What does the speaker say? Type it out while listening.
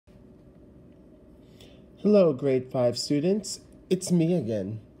Hello, grade 5 students. It's me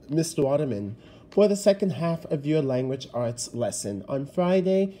again, Mr. Waterman, for the second half of your language arts lesson on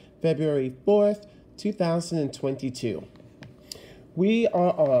Friday, February 4th, 2022. We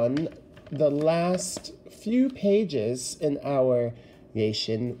are on the last few pages in our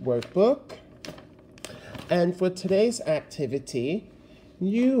Yation workbook. And for today's activity,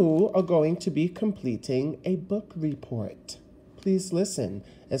 you are going to be completing a book report. Please listen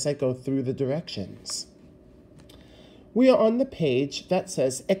as I go through the directions. We are on the page that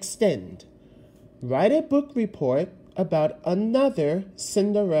says Extend. Write a book report about another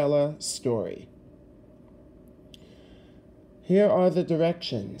Cinderella story. Here are the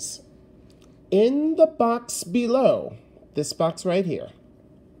directions. In the box below, this box right here,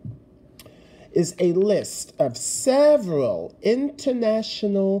 is a list of several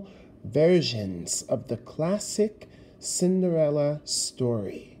international versions of the classic Cinderella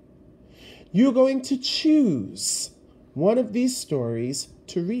story. You're going to choose one of these stories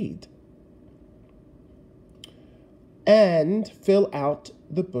to read and fill out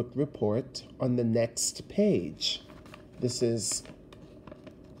the book report on the next page. This is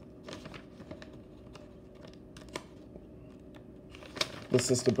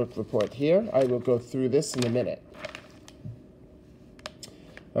the book report here. I will go through this in a minute.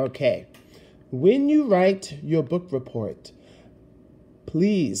 Okay, when you write your book report,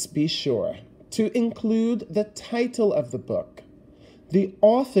 please be sure to include the title of the book, the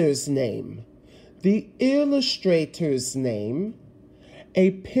author's name, the illustrator's name,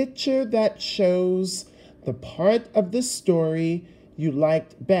 a picture that shows the part of the story you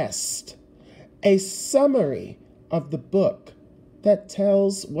liked best, a summary of the book that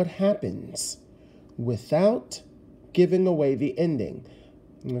tells what happens without giving away the ending.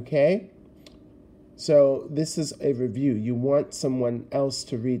 Okay? So this is a review. You want someone else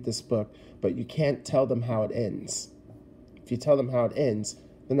to read this book, but you can't tell them how it ends. If you tell them how it ends,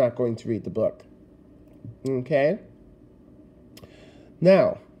 they're not going to read the book. Okay?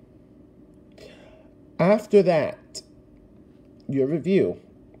 Now, after that, your review,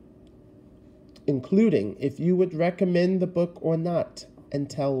 including if you would recommend the book or not, and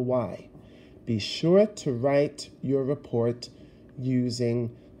tell why. Be sure to write your report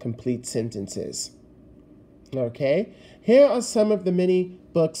using complete sentences. Okay? Here are some of the many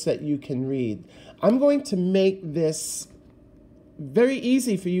books that you can read. I'm going to make this very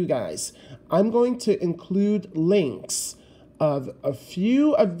easy for you guys. I'm going to include links of a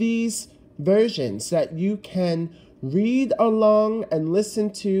few of these versions that you can read along and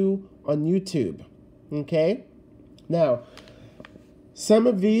listen to on YouTube. Okay? Now, some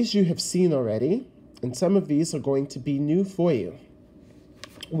of these you have seen already, and some of these are going to be new for you.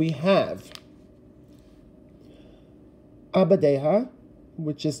 We have Abadeja,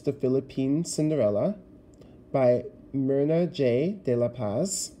 which is the Philippine Cinderella, by Myrna J. de la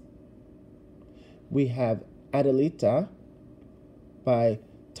Paz. We have Adelita by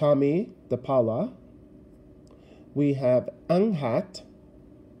Tommy de Paula. We have Anghat,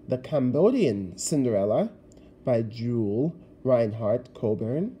 the Cambodian Cinderella, by Jewel Reinhardt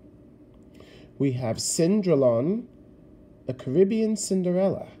Coburn. We have Cinderella, a Caribbean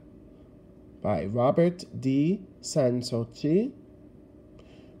Cinderella, by Robert D. Sansochi.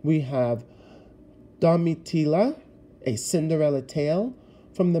 We have Domitila, a Cinderella Tale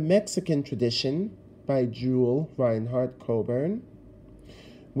from the Mexican tradition, by Jewel Reinhardt Coburn.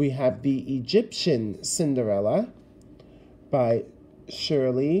 We have The Egyptian Cinderella by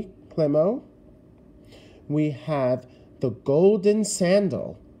Shirley Clemo. We have The Golden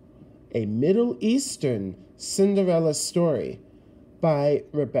Sandal, a Middle Eastern Cinderella story by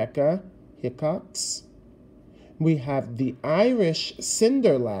Rebecca Hickox. We have The Irish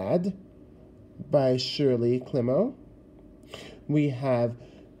Cinderlad by Shirley Clemo. We have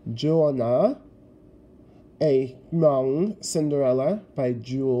Joanna, a Hmong Cinderella by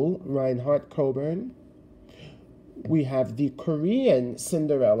Jewel Reinhardt Coburn. We have The Korean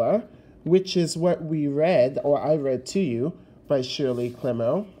Cinderella, which is what we read, or I read to you, by Shirley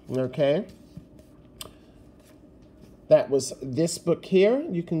Clemo. Okay? That was this book here.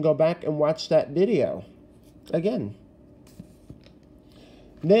 You can go back and watch that video again.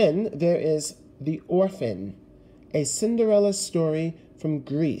 Then there is The Orphan, a Cinderella story from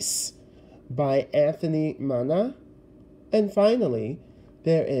Greece by Anthony Mana. And finally,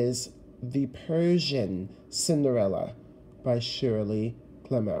 there is The Persian Cinderella by Shirley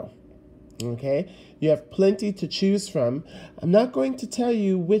Clemo. Okay, you have plenty to choose from. I'm not going to tell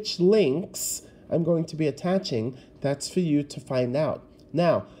you which links I'm going to be attaching. That's for you to find out.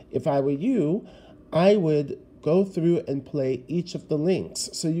 Now, if I were you, I would go through and play each of the links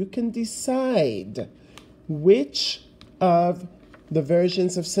so you can decide which of the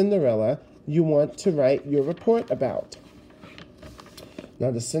versions of Cinderella you want to write your report about.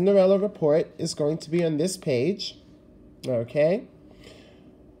 Now, the Cinderella report is going to be on this page, okay?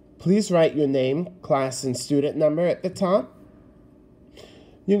 Please write your name, class, and student number at the top.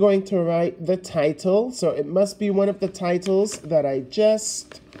 You're going to write the title, so it must be one of the titles that I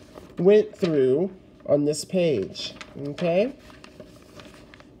just went through on this page, okay?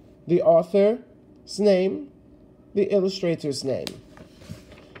 The author's name, the illustrator's name.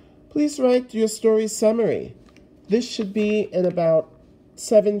 Please write your story summary. This should be in about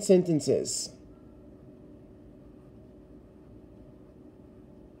 7 sentences.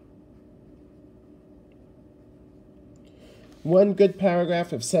 One good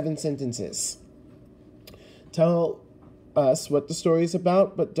paragraph of 7 sentences. Tell us what the story is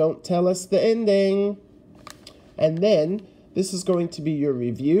about, but don't tell us the ending. And then this is going to be your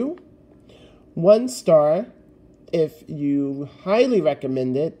review. 1 star if you highly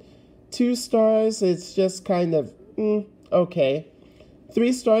recommend it. 2 stars, it's just kind of, okay.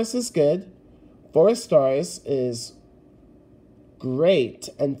 3 stars is good. 4 stars is great.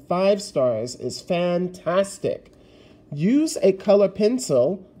 And 5 stars is fantastic. Use a color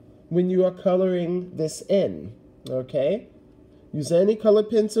pencil when you are coloring this in, okay? Use any color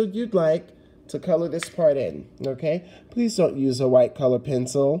pencil you'd like to color this part in, okay? Please don't use a white color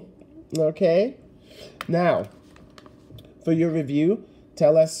pencil, okay? Now, for your review,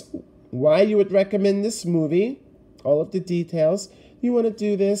 tell us why you would recommend this movie, all of the details. You want to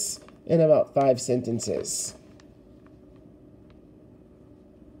do this in about 5 sentences.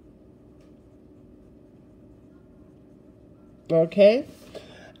 Okay?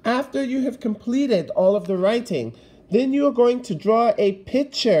 After you have completed all of the writing, then you are going to draw a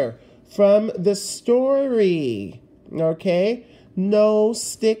picture from the story. Okay? No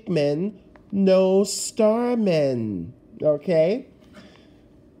stickmen, no starmen. Okay?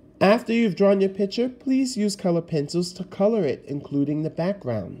 After you've drawn your picture, please use color pencils to color it, including the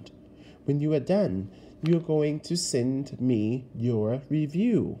background. When you are done, you're going to send me your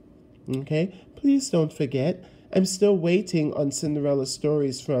review. Okay? Please don't forget, I'm still waiting on Cinderella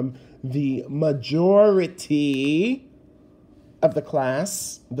stories from the majority of the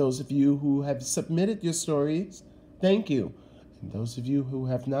class. Those of you who have submitted your stories, thank you. And those of you who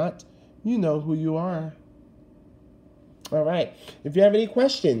have not, you know who you are. All right. If you have any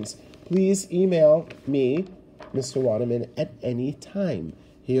questions, please email me, Mr. Waterman, at any time.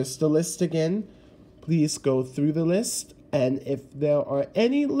 Here's the list again. Please go through the list, and if there are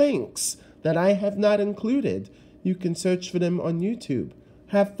any links that I have not included, you can search for them on YouTube.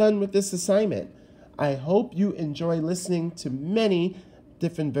 Have fun with this assignment. I hope you enjoy listening to many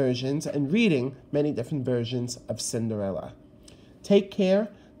different versions and reading many different versions of Cinderella. Take care.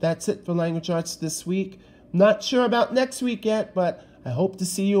 That's it for Language Arts this week. Not sure about next week yet, but I hope to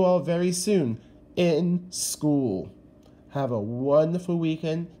see you all very soon in school. Have a wonderful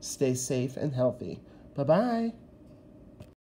weekend. Stay safe and healthy. Bye-bye.